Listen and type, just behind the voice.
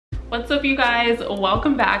What's up, you guys?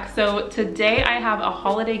 Welcome back. So today I have a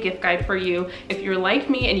holiday gift guide for you. If you're like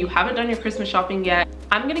me and you haven't done your Christmas shopping yet,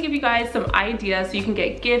 I'm gonna give you guys some ideas so you can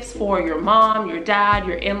get gifts for your mom, your dad,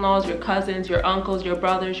 your in-laws, your cousins, your uncles, your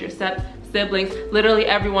brothers, your siblings, literally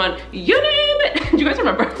everyone, you name it. Do you guys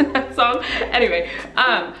remember that song? Anyway,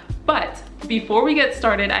 but before we get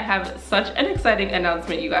started, I have such an exciting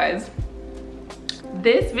announcement, you guys.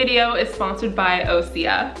 This video is sponsored by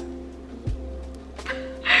Osea.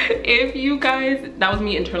 If you guys, that was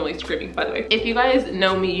me internally screaming, by the way. If you guys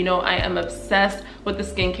know me, you know I am obsessed with the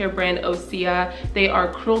skincare brand Osea. They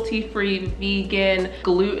are cruelty-free, vegan,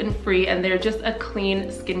 gluten-free, and they're just a clean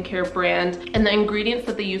skincare brand. And the ingredients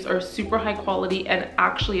that they use are super high quality and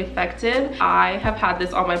actually effective. I have had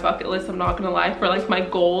this on my bucket list, I'm not gonna lie, for like my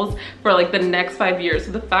goals for like the next 5 years.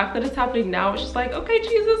 So the fact that it's happening now, it's just like, okay,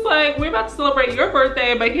 Jesus, like we're about to celebrate your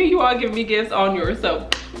birthday, but here you are giving me gifts on yours. So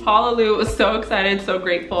hallelujah, so excited, so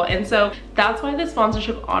grateful. And so that's why this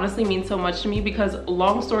sponsorship honestly means so much to me, because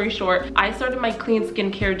long story short, I started my clean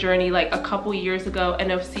skincare journey like a couple years ago, and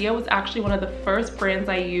Osea was actually one of the first brands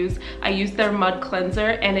I used. I used their mud cleanser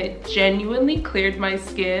and it genuinely cleared my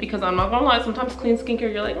skin, because I'm not gonna lie, sometimes clean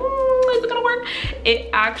skincare you're like, is it gonna work? It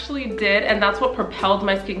actually did, and that's what propelled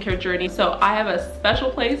my skincare journey. So I have a special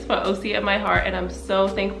place for Osea in my heart, and I'm so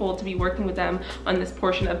thankful to be working with them on this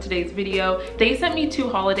portion of today's video. They sent me 2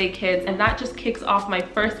 holiday kits, and that just kicks off my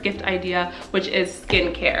first gift idea, which is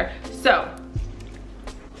skincare. So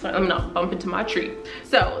sorry, let me not bump into my tree.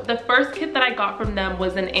 So the first kit that I got from them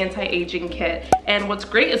was an anti-aging kit. And what's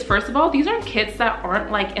great is, first of all, these are kits that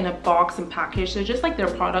aren't like in a box and package. They're just like their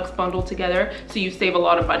products bundled together, so you save a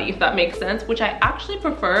lot of money, if that makes sense, which I actually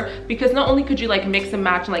prefer, because not only could you like mix and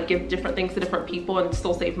match and like give different things to different people and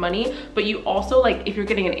still save money, but you also, like, if you're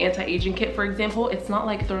getting an anti-aging kit, for example, it's not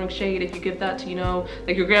like throwing shade if you give that to, you know,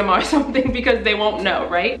 like your grandma or something, because they won't know,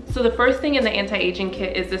 right? So the first thing in the anti-aging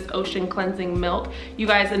kit is this Ocean Cleansing Milk, you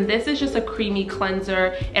guys. And this is just a creamy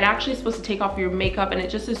cleanser. It actually is supposed to take off your makeup, and it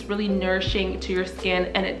just is really nourishing to your skin,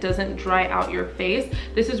 and it doesn't dry out your face.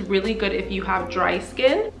 This is really good if you have dry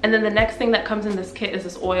skin. And then the next thing that comes in this kit is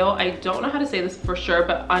this oil. I don't know how to say this for sure,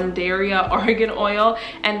 but Undaria Argan Oil.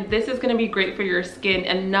 And this is gonna be great for your skin.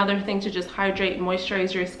 Another thing to just hydrate,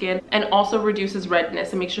 moisturize your skin, and also reduces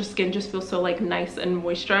redness and makes your skin just feel so like nice and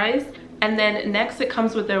moisturized. And then next it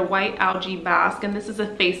comes with their white algae mask, and this is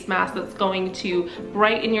a face mask that's going to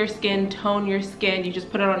brighten your skin, tone your skin. You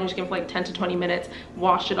just put it on your skin for like 10 to 20 minutes,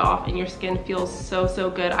 wash it off, and your skin feels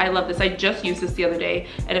so good. I love this. I just used this the other day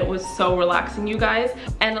and it was so relaxing, you guys.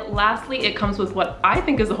 And lastly, it comes with what I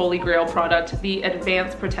think is a holy grail product, the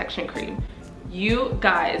Advanced Protection Cream. You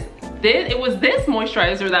guys, it was this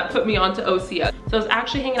moisturizer that put me onto Osea. So I was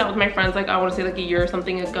actually hanging out with my friends, like I want to say like a year or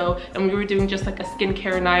something ago, and we were doing just like a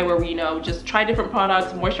skincare night where we, you know, just try different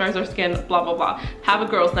products, moisturize our skin, blah blah blah, have a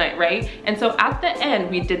girls night, right? And so at the end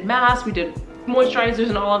we did masks, we did moisturizers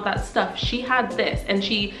and all of that stuff. She had this and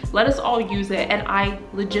she let us all use it, and I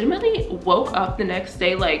legitimately woke up the next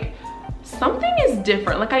day like, something is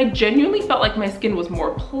different. Like I genuinely felt like my skin was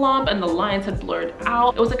more plump and the lines had blurred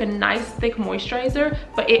out. It was like a nice thick moisturizer,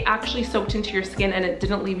 but it actually soaked into your skin and it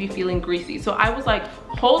didn't leave you feeling greasy. So I was like,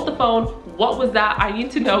 hold the phone, what was that? I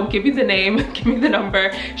need to know, give me the name, give me the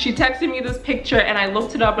number. She texted me this picture and I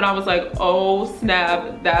looked it up and I was like, oh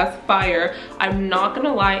snap, that's fire. I'm not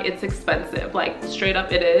gonna lie, it's expensive, like straight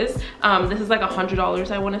up it is. This is like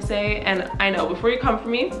 $100, I wanna say. And I know, before you come for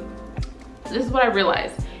me, this is what I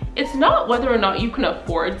realized. It's not whether or not you can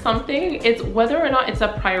afford something, it's whether or not it's a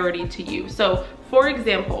priority to you. So for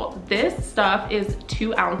example, this stuff is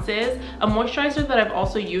 2 ounces. A moisturizer that I've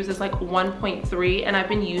also used is like 1.3, and I've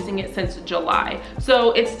been using it since July.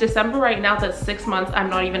 So it's December right now, that's 6 months, I'm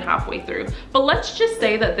not even halfway through. But let's just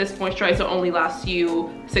say that this moisturizer only lasts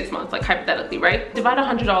you 6 months, like hypothetically, right? Divide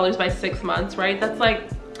 $100 by 6 months, right? That's like,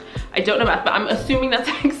 I don't know math, but I'm assuming that's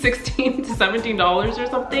like $16 to $17 or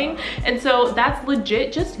something. And so that's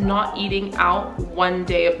legit just not eating out one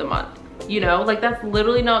day of the month. You know, like that's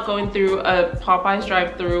literally not going through a Popeyes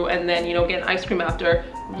drive-through and then, you know, getting ice cream after,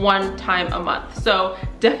 one time a month. So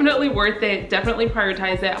definitely worth it, definitely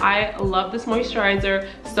prioritize it. I love this moisturizer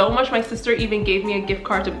so much. My sister even gave me a gift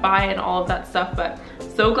card to buy and all of that stuff, but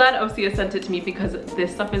so glad Osea sent it to me, because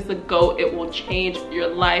this stuff is the GOAT. It will change your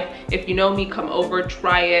life. If you know me, come over,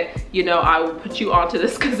 try it. You know, I will put you onto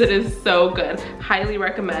this because it is so good. Highly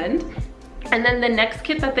recommend. And then the next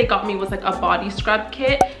kit that they got me was like a body scrub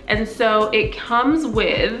kit. And so it comes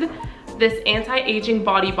with this anti-aging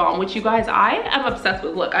body balm, which you guys, I am obsessed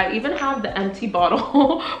with. Look, I even have the empty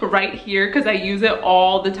bottle right here because I use it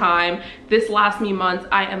all the time. This lasts me months.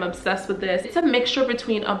 I am obsessed with this. It's a mixture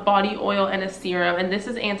between a body oil and a serum, and this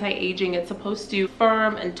is anti-aging. It's supposed to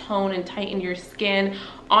firm and tone and tighten your skin.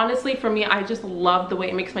 Honestly, for me, I just love the way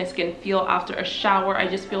it makes my skin feel after a shower. I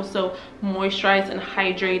just feel so moisturized and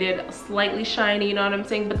hydrated, slightly shiny, you know what I'm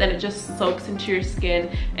saying? But then it just soaks into your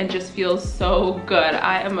skin and just feels so good.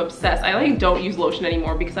 I am obsessed. I like don't use lotion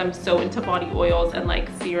anymore because I'm so into body oils and like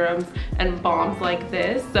serums and balms like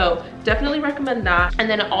this. So definitely recommend that. And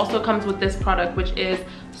then it also comes with this product, which is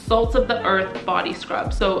Salts of the Earth Body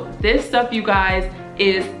Scrub. So this stuff, you guys,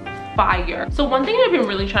 is fire. So one thing I've been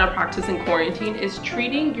really trying to practice in quarantine is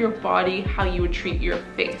treating your body how you would treat your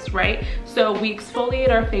face, right? So we exfoliate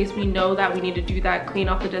our face, we know that we need to do that, clean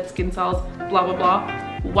off the dead skin cells, blah blah blah.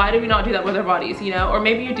 Why do we not do that with our bodies, you know? Or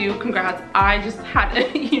maybe you do, congrats, I just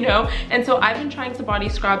hadn't, you know? And so I've been trying some body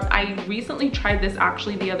scrubs. I recently tried this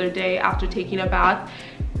actually the other day after taking a bath.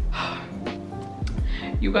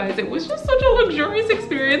 You guys, it was just such a luxurious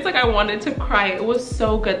experience. Like, I wanted to cry. It was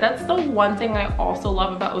so good. That's the one thing I also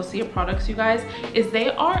love about Osea products, you guys, is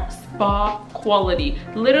they are spa quality.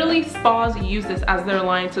 Literally, spas use this as their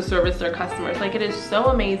line to service their customers. Like, it is so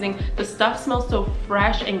amazing. The stuff smells so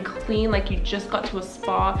fresh and clean, like you just got to a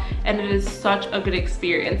spa, and it is such a good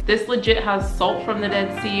experience. This legit has salt from the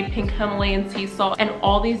Dead Sea, pink Himalayan sea salt, and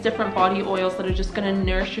all these different body oils that are just gonna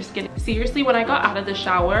nourish your skin. Seriously, when I got out of the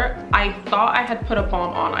shower, I thought I had put a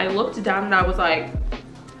balm on. I looked down and I was like,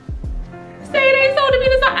 say it ain't so, Davina,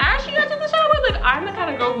 it's not ashy after the shower. Like, I'm the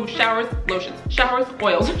kind of girl who showers lotions, showers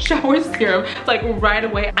oils, showers serum, like right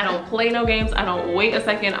away. I don't play no games. I don't wait a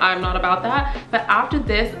second. I'm not about that. But after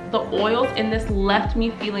this, the oils in this left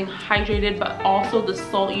me feeling hydrated, but also the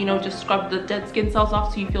salt, you know, just scrubbed the dead skin cells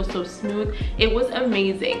off so you feel so smooth. It was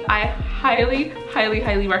amazing. I highly, highly,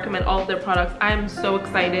 highly recommend all of their products. I am so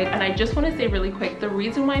excited. And I just want to say really quick, the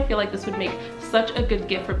reason why I feel like this would make such a good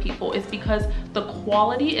gift for people is because the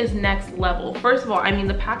quality is next level. First of all, I mean,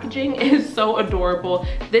 the packaging is so adorable.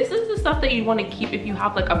 This is the stuff that you want to keep if you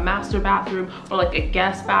have like a master bathroom or like a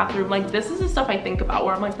guest bathroom. Like, this is the stuff I think about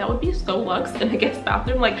where I'm like, that would be so luxe in a guest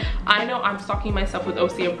bathroom. Like, I know I'm stocking myself with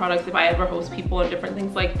Osea products if I ever host people and different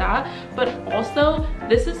things like that. But also,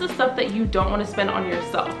 this is the stuff that you don't want to spend on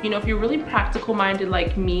yourself. You know, if you're really practical minded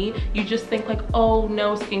like me, you just think like, oh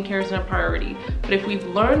no, skincare isn't a priority. But if we've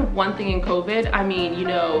learned one thing in COVID, I mean, you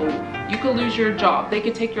know, you could lose your job, they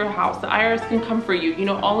could take your house, the IRS can come for you, you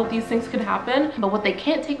know, all of these things could happen, but what they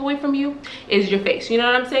can't take away from you is your face, you know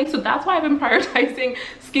what I'm saying? So that's why I've been prioritizing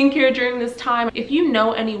skincare during this time. If you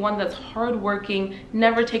know anyone that's hardworking,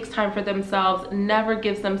 never takes time for themselves, never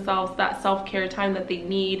gives themselves that self-care time that they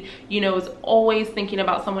need, you know, is always thinking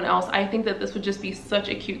about someone else, I think that this would just be such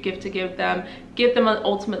a cute gift to give them. Give them an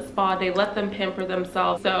ultimate spa day, let them pamper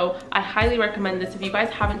themselves. So I highly recommend this. If you guys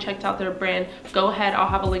haven't checked out their brand, go ahead, I'll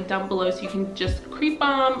have a link down below so you can just creep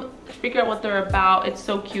them, figure out what they're about. It's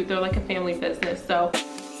so cute. They're like a family business. So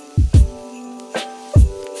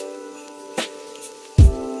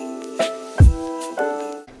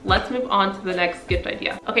let's move on to the next gift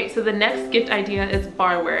idea. Okay, so the next gift idea is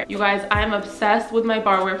barware. You guys, I am obsessed with my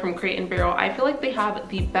barware from Crate & Barrel. I feel like they have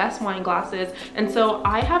the best wine glasses, and so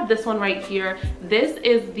I have this one right here. This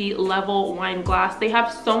is the Level wine glass. They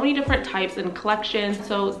have so many different types and collections.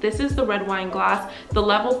 So this is the red wine glass. The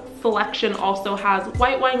Level selection also has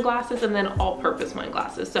white wine glasses and then all-purpose wine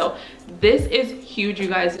glasses. So this is huge, you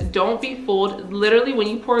guys. Don't be fooled. Literally, when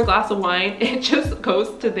you pour a glass of wine, it just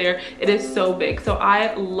goes to there. It is so big. So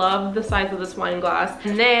I love the size of this wine glass.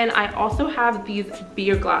 And then I also have these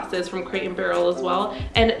beer glasses from Crate & Barrel as well,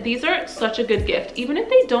 and these are such a good gift. Even if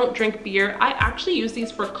they don't drink beer, I actually use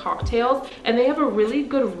these for cocktails, and they have a really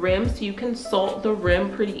good rim, so you can salt the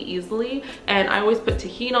rim pretty easily. And I always put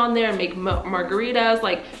tahini on there and make margaritas.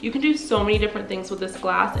 Like, you can do so many different things with this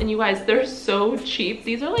glass. And you guys, they're so cheap.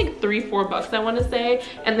 These are like $3-4 bucks, I want to say,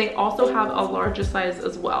 and they also have a larger size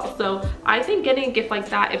as well. So I think getting a gift like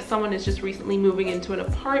that, if someone is just recently moving into an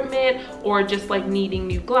apartment or just like needing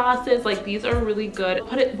new glasses, like these are really good.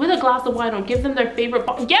 Put it with a glass of wine or give them their favorite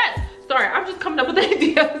yes, sorry, I'm just coming up with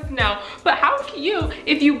ideas now. But how cute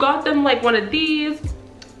if you got them like one of these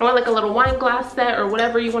or like a little wine glass set or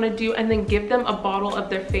whatever you want to do, and then give them a bottle of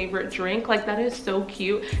their favorite drink. Like, that is so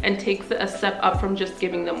cute and takes it a step up from just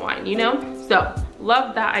giving them wine, you know? So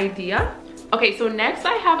love that idea. Okay, so next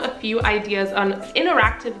I have a few ideas on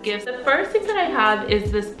interactive gifts. The first thing that I have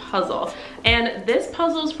is this puzzle. And this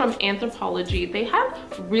puzzle is from Anthropology. They have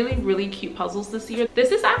really cute puzzles this year.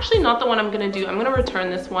 This is actually not the one I'm gonna do. I'm gonna return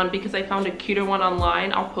this one because I found a cuter one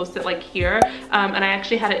online. I'll post it like here. And I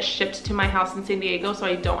actually had it shipped to my house in San Diego, so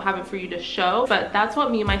I don't have it for you to show, but that's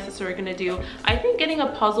what me and my sister are gonna do. I think getting a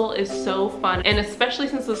puzzle is so fun, and especially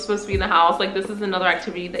since it's supposed to be in the house, like this is another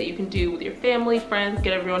activity that you can do with your family, friends,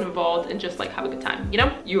 get everyone involved and just like have a good time, you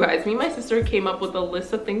know? You guys, me and my sister came up with a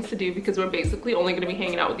list of things to do because we're basically only gonna be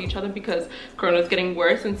hanging out with each other because Corona's getting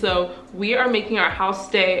worse, and so we are making our house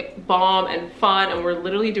stay bomb and fun, and we're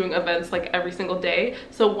literally doing events like every single day.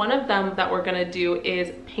 So one of them that we're gonna do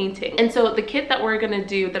is painting. And so the kit that we're gonna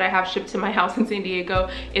do that I have shipped to my house in San Diego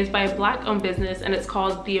is by a Black-owned business, and it's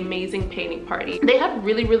called The Amazing Painting Party. They have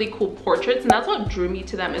really cool portraits, and that's what drew me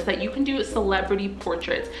to them, is that you can do celebrity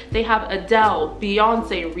portraits. They have Adele,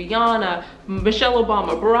 Beyonce, Rihanna, Michelle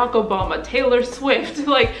Obama, Barack Obama, Taylor Swift,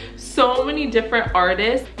 like so many different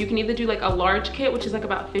artists. You can either do like a large kit, which is like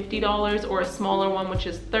about $50, or a smaller one, which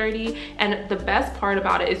is $30. And the best part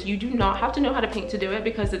about it is you do not have to know how to paint to do it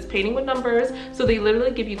because it's painting with numbers. So they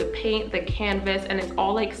literally give you the paint, the canvas, and it's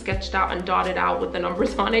all like sketched out and dotted out with the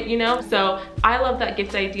numbers on it, you know? So I love that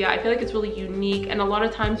gift idea. I feel like it's really unique, and a lot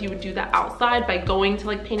of times you would do that outside by going to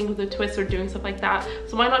like painting with a twist or doing stuff like that.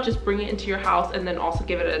 So why not just bring it into your house and then also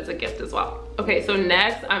give it as a gift as well? Okay, so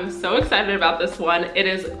next, I'm so excited about this one. It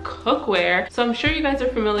is cookware. So I'm sure you guys are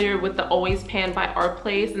familiar with the Always pan by Our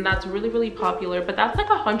Place, and that's really popular, but that's like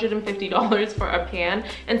 $150 for a pan.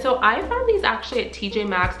 And so I found these actually at TJ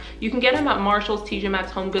Maxx. You can get them at Marshall's, TJ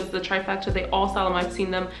Maxx, Home Goods, the trifecta. They all sell them. I've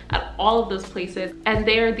seen them at all of those places. And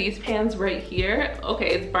they are these pans right here. Okay,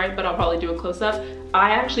 it's bright, but I'll probably do a close-up.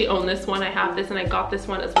 I actually own this one. I have this, and I got this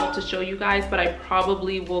one as well to show you guys, but I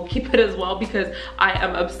probably will keep it as well because I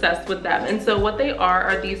am obsessed with them. And so what they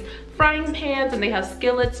are these frying pans, and they have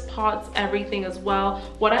skillets, pots, everything as well.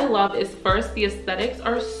 What I love is, first, the aesthetics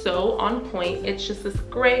are so on point. It's just this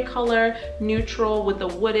gray color, neutral with a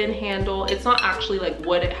wooden handle. It's not actually like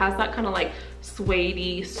wood. It has that kind of like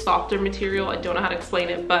suede-y, softer material. I don't know how to explain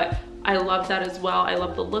it, but I love that as well. I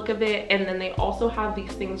love the look of it. And then they also have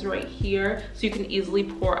these things right here so you can easily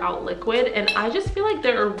pour out liquid. And I just feel like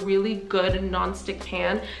they're a really good non-stick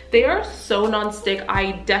pan. They are so non-stick.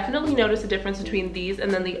 I definitely notice a difference between these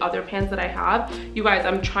and then the other pans that I have. You guys,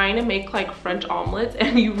 I'm trying to make like French omelets,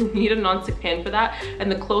 and you need a non-stick pan for that.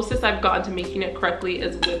 And the closest I've gotten to making it correctly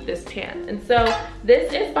is with this pan. And so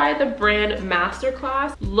this is by the brand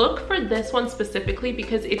Masterclass. Look for this one specifically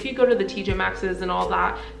because if you go to the TJ Maxx's and all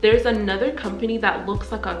that, there's another company that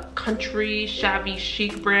looks like a country shabby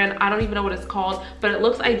chic brand. I don't even know what it's called, but it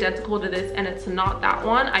looks identical to this, and it's not that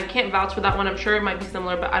one. I can't vouch for that one. I'm sure it might be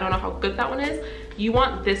similar, but I don't know how good that one is. You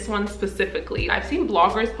want this one specifically. I've seen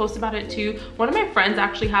bloggers post about it too. One of my friends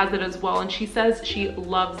actually has it as well, and she says she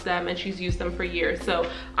loves them and she's used them for years. So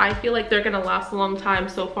I feel like they're gonna last a long time.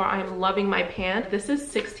 So far, I'm loving my pan. This is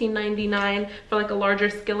 $16.99 for like a larger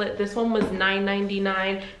skillet. This one was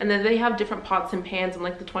 $9.99, and then they have different pots and pans in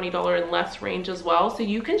like the $20 and less range as well. So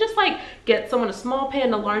you can just like get someone a small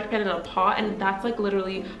pan, a large pan, and a pot, and that's like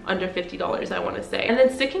literally under $50, I want to say. And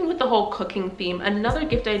then sticking with the whole cooking theme, another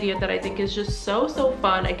gift idea that I think is just so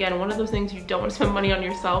fun, again, one of those things you don't want to spend money on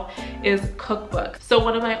yourself, is cookbooks. So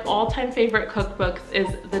one of my all-time favorite cookbooks is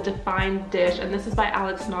The Defined Dish, and this is by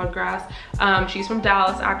Alex Snodgrass. She's from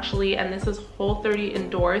Dallas actually, and this is Whole30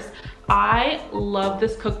 endorsed. I love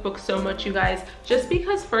this cookbook so much, you guys, just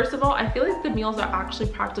because first of all, I feel like the meals are actually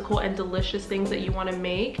practical and delicious things that you want to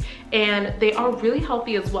make, and they are really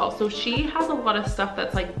healthy as well. So she has a lot of stuff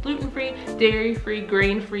that's like gluten-free, dairy-free,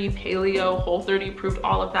 grain-free, paleo, Whole30 approved,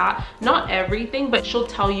 all of that. Not everything, but she'll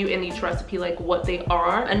tell you in each recipe like what they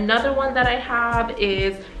are. Another one that I have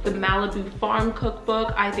is the Malibu Farm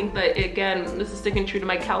Cookbook. I think that, again, this is sticking true to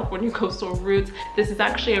my California coastal roots. This is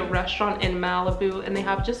actually a restaurant in Malibu, and they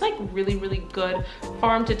have just like really good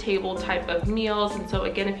farm to table type of meals. And so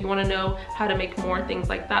again, if you want to know how to make more things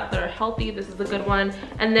like that are healthy, this is a good one.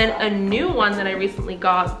 And then a new one that I recently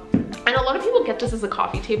got, and a lot of people get this as a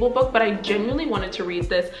coffee table book, but I genuinely wanted to read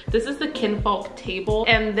this. This is the Kinfolk Table,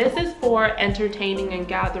 and this is for entertaining and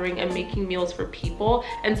gathering and making meals for people.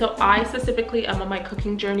 And so I specifically am on my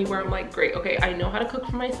cooking journey where I'm like, great, okay, I know how to cook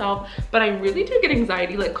for myself, but I really do get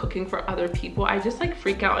anxiety like cooking for other people. I just like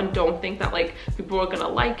freak out and don't think that like people are gonna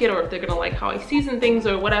like it, or if they're gonna like how I season things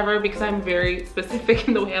or whatever, because I'm very specific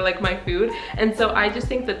in the way I like my food. And so I just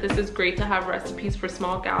think that this is great to have recipes for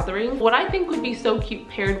small gatherings. What I think would be so cute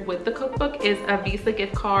paired with the the cookbook is a Visa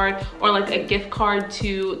gift card or like a gift card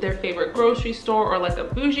to their favorite grocery store or like a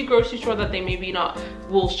bougie grocery store that they maybe not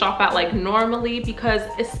will shop at like normally, because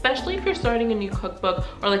especially if you're starting a new cookbook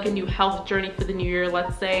or like a new health journey for the new year,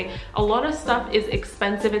 let's say, a lot of stuff is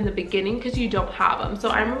expensive in the beginning because you don't have them. So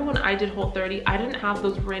I remember when I did Whole30, I didn't have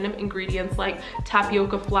those random ingredients like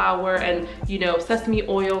tapioca flour and, you know, sesame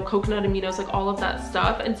oil, coconut aminos, like all of that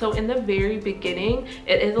stuff. And so in the very beginning,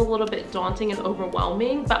 it is a little bit daunting and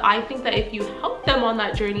overwhelming, but I think that if you help them on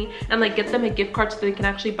that journey and like get them a gift card so they can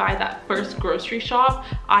actually buy that first grocery shop,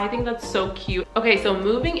 I think that's so cute. Okay, so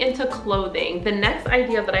moving into clothing, the next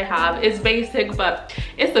idea that I have is basic, but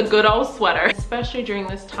it's a good old sweater. Especially during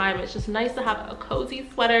this time, it's just nice to have a cozy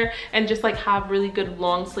sweater and just like have really good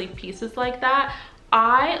long sleeve pieces like that.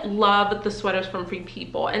 I love the sweaters from Free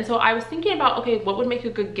People, and so I was thinking about, okay, what would make a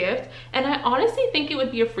good gift, and I honestly think it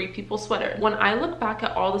would be a Free People sweater. When I look back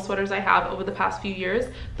at all the sweaters I have over the past few years,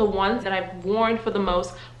 the ones that I've worn for the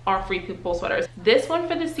most are Free People sweaters. This one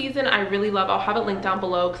for the season I really love. I'll have it linked down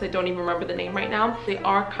below because I don't even remember the name right now. They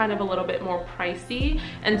are kind of a little bit more pricey,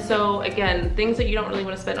 and so again, things that you don't really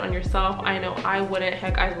want to spend on yourself. I know I wouldn't.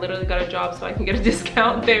 Heck, I literally got a job so I can get a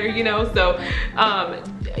discount there, you know, so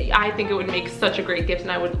I think it would make such a great gift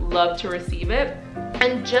and I would love to receive it.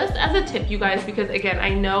 And just as a tip, you guys, because again, I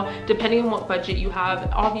know depending on what budget you have,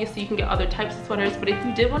 obviously you can get other types of sweaters, but if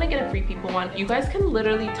you did want to get a Free People one, you guys can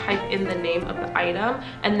literally type in the name of the item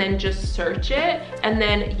and then just search it, and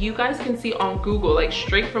then you guys can see on Google, like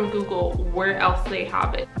straight from Google, where else they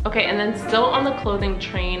have it. Okay, and then still on the clothing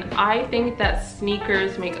train, I think that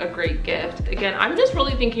sneakers make a great gift. Again, I'm just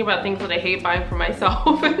really thinking about things that I hate buying for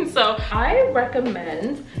myself, and so I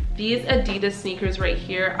recommend these Adidas sneakers right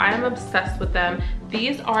here. I am obsessed with them.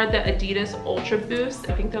 These are the Adidas Ultra Boost.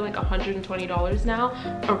 I think they're like $120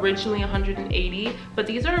 now, originally $180, but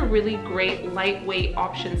these are a really great lightweight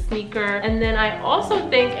option sneaker. And then I also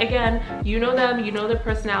think, again, you know them, you know their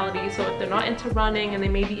personality, so if they're not into running and they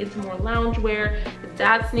may be into more loungewear, the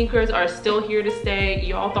dad sneakers are still here to stay.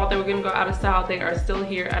 Y'all thought they were gonna go out of style, they are still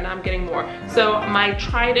here, and I'm getting more. So my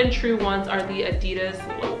tried and true ones are the Adidas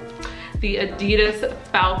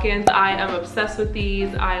Falcons. I am obsessed with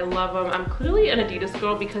these. I love them. I'm clearly an Adidas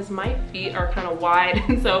girl because my feet are kind of wide,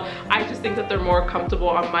 and so I just think that they're more comfortable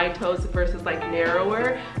on my toes versus like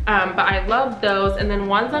narrower, but I love those. And then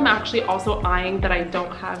ones I'm actually also eyeing that I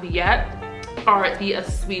don't have yet are the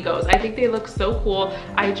Oswegos. I think they look so cool.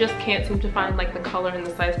 I just can't seem to find like the color and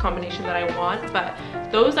the size combination that I want, but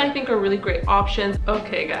those I think are really great options.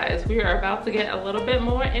 Okay guys, we are about to get a little bit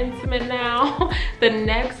more intimate now. The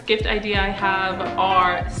next gift idea I have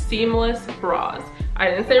are seamless bras.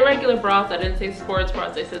 I didn't say regular bras, I didn't say sports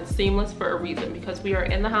bras, I said seamless for a reason, because we are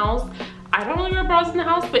in the house. I don't really wear bras in the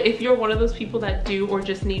house, but if you're one of those people that do or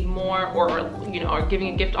just need more, or you know, are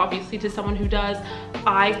giving a gift obviously to someone who does,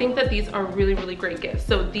 I think that these are really, really great gifts.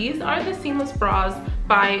 So these are the seamless bras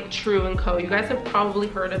by True & Co. You guys have probably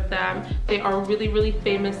heard of them. They are really, really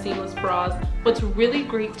famous seamless bras. What's really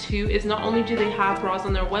great too is not only do they have bras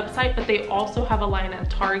on their website, but they also have a line at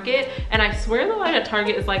Target, and I swear the line at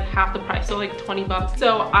Target is like half the price, so like 20 bucks.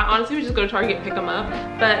 So I honestly would just go to Target and pick them up,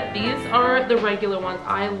 but these are the regular ones.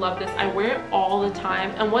 I love this. I wear it all the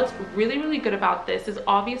time, and what's really, really good about this is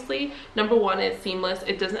obviously, number one, it's seamless.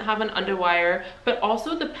 It doesn't have an underwire, but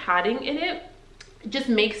also the padding in it just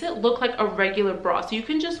makes it look like a regular bra, so you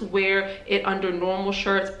can just wear it under normal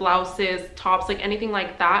shirts, blouses, tops, like anything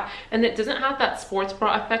like that, and it doesn't have that sports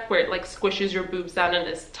bra effect where it like squishes your boobs down and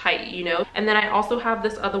is tight, you know. And then I also have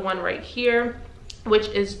this other one right here, which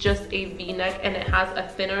is just a v-neck, and it has a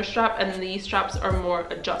thinner strap, and these straps are more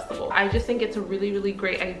adjustable. I just think it's a really, really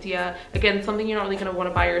great idea. Again, something you're not really gonna want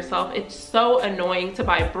to buy yourself. It's so annoying to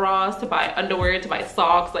buy bras, to buy underwear, to buy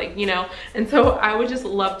socks, like, you know, and so I would just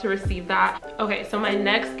love to receive that. Okay, so my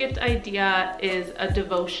next gift idea is a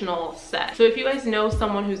devotional set. So if you guys know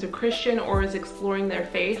someone who's a Christian or is exploring their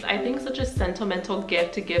faith, I think such a sentimental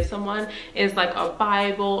gift to give someone is like a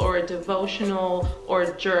Bible or a devotional or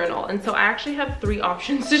a journal. And so I actually have three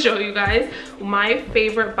options to show you guys. My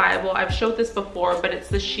favorite Bible, I've showed this before, but it's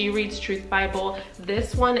the She Reads Truth Bible.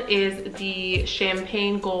 This one is the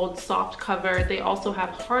champagne gold soft cover. They also have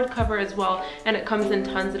hardcover as well, and it comes in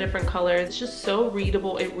tons of different colors. It's just so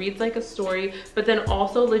readable. It reads like a story, but then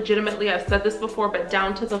also legitimately, I've said this before, but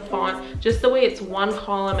down to the font, just the way it's one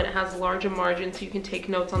column and it has larger margins so you can take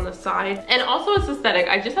notes on the side. And also it's aesthetic.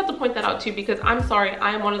 I just have to point that out too, because I'm sorry,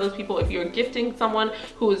 I am one of those people, if you're gifting someone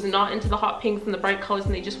who is not into the hot pinks and the bright colors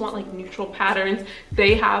and they just want like neutral patterns,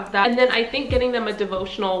 they have that. And then I think getting them a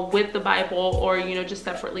devotional with the Bible, or you know, just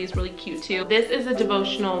separately, is really cute too. This is a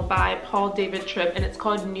devotional by Paul David Tripp and it's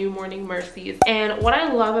called New Morning Mercies. And what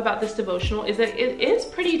I love about this devotional is that it is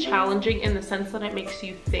pretty challenging in the sense that it makes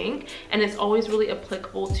you think, and it's always really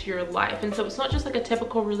applicable to your life. And so it's not just like a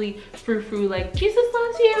typical really frou-frou like Jesus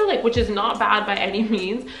loves you, like, which is not bad by any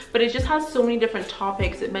means, but it just has so many different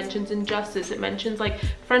topics. It mentions injustice, it mentions like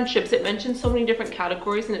friendships, it mentions so many different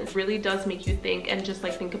categories, and it really does make you think and just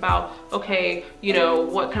like think about, okay, you know,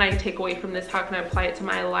 what can I take away from this? How can I apply it to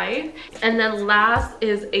my life? And then last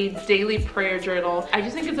is a daily prayer journal. I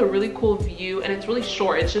just think it's a really cool view, and it's really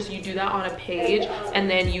short. It's just you do that on a page and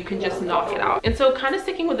then you can just knock it out. And so kind of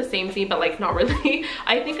sticking with the same theme, but like not really,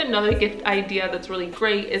 I think another gift idea that's really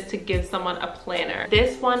great is to give someone a planner.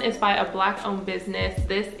 This one is by a Black-owned business.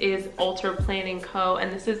 This is Alter Planning Co.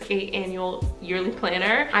 and this is a annual yearly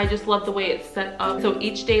planner. I just love the way it's set up. So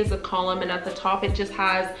each day is a column, and at the top it just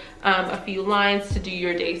has a few lines to do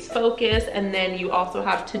your day's focus, and then you also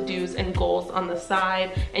have to-dos and goals on the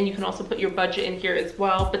side, and you can also put your budget in here as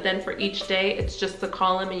well. But then for each day it's just a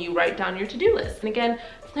column and you write down your to-do list. And again,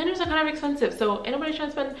 planners are kind of expensive, so ain't nobody trying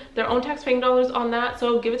to spend their own tax-paying dollars on that,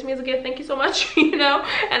 so give it to me as a gift. Thank you so much. You know,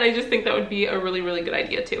 and I just think that would be a really, really good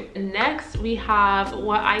idea too. Next we have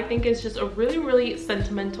what I think is just a really, really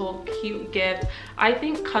sentimental, cute gift. I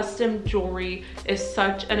think custom jewelry is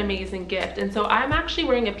such an amazing gift, and so I'm actually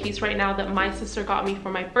wearing a piece right now that my sister got me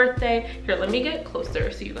for my birthday. Here, let me get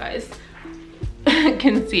closer so you guys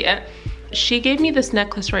can see it. She gave me this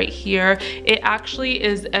necklace right here. It actually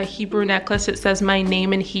is a Hebrew necklace. It says my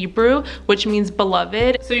name in Hebrew, which means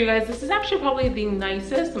beloved. So you guys, this is actually probably the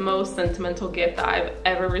nicest, most sentimental gift that I've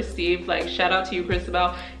ever received. Like, shout out to you,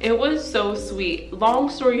 Christabel. It was so sweet. Long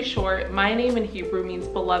story short, my name in Hebrew means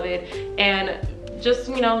beloved, and just,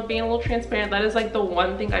 you know, being a little transparent, that is like the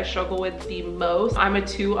one thing I struggle with the most. I'm a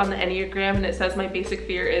 2 on the Enneagram, and it says my basic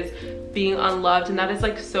fear is being unloved, and that is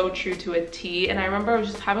like so true to a T. And I remember I was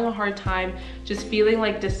just having a hard time just feeling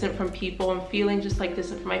like distant from people and feeling just like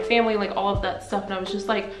distant from my family, like all of that stuff. And I was just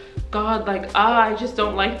like, God, like, I just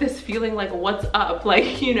don't like this feeling, like what's up,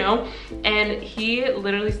 like, you know. And he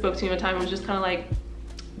literally spoke to me one time and was just kind of like,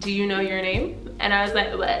 do you know your name? And I was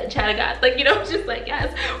like, what, child of God? Like, you know, just like,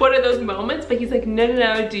 yes, what are those moments? But he's like, no, no,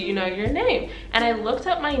 no, do you know your name? And I looked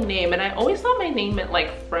up my name, and I always thought my name meant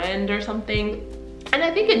like friend or something. And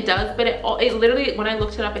I think it does, but it literally, when I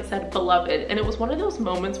looked it up, it said beloved. And it was one of those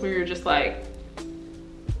moments where you're just like,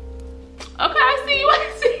 okay, I see you,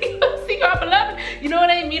 I see you, I see you, I'm beloved. You know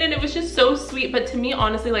what I mean? And it was just so sweet. But to me,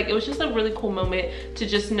 honestly, like, it was just a really cool moment to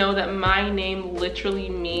just know that my name literally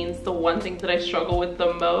means the one thing that I struggle with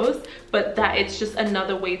the most, but that it's just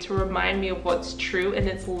another way to remind me of what's true, and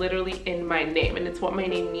it's literally in my name, and it's what my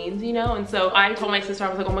name means, you know? And so I told my sister, I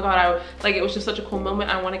was like, oh my God, like, it was just such a cool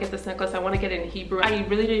moment. I want to get this necklace. I want to get it in Hebrew. I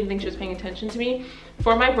really didn't think she was paying attention to me.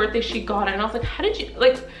 For my birthday, she got it, and I was like, how did you,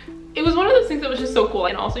 like, it was one of those things that was just so cool.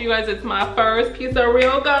 And also, you guys, it's my first piece of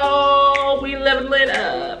real gold. We leveling it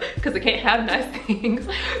up because I can't have nice things.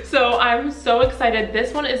 So I'm so excited.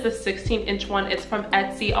 This one is the 16-inch one. It's from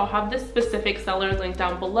Etsy. I'll have this specific seller link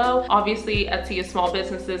down below. Obviously, Etsy is small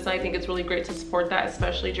businesses, so I think it's really great to support that,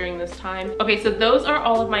 especially during this time. Okay, so those are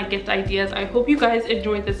all of my gift ideas. I hope you guys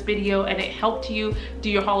enjoyed this video and it helped you do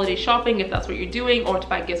your holiday shopping if that's what you're doing, or to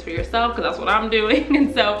buy gifts for yourself, because that's what I'm doing.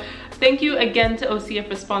 And so thank you again to Osea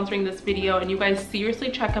for sponsoring this video, and you guys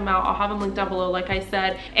seriously check them out. I'll have them linked down below, like I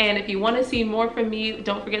said. And if you want to see more from me,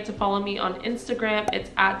 don't forget to follow me on Instagram.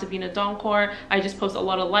 It's at Davina Donkor. I just post a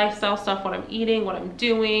lot of lifestyle stuff, what I'm eating, what I'm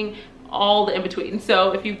doing, all the in between.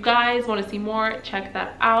 So if you guys want to see more, check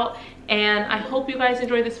that out. And I hope you guys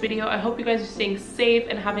enjoyed this video. I hope you guys are staying safe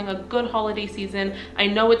and having a good holiday season. I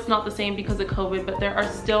know it's not the same because of COVID, but there are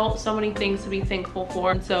still so many things to be thankful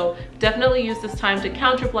for. And so definitely use this time to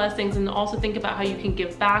count your blessings, and also think about how you can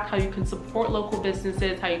give back, how you can support local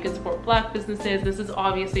businesses, how you can support Black businesses. This is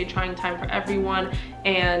obviously a trying time for everyone,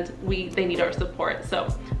 and they need our support.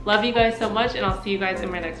 So love you guys so much, and I'll see you guys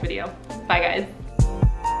in my next video. Bye guys.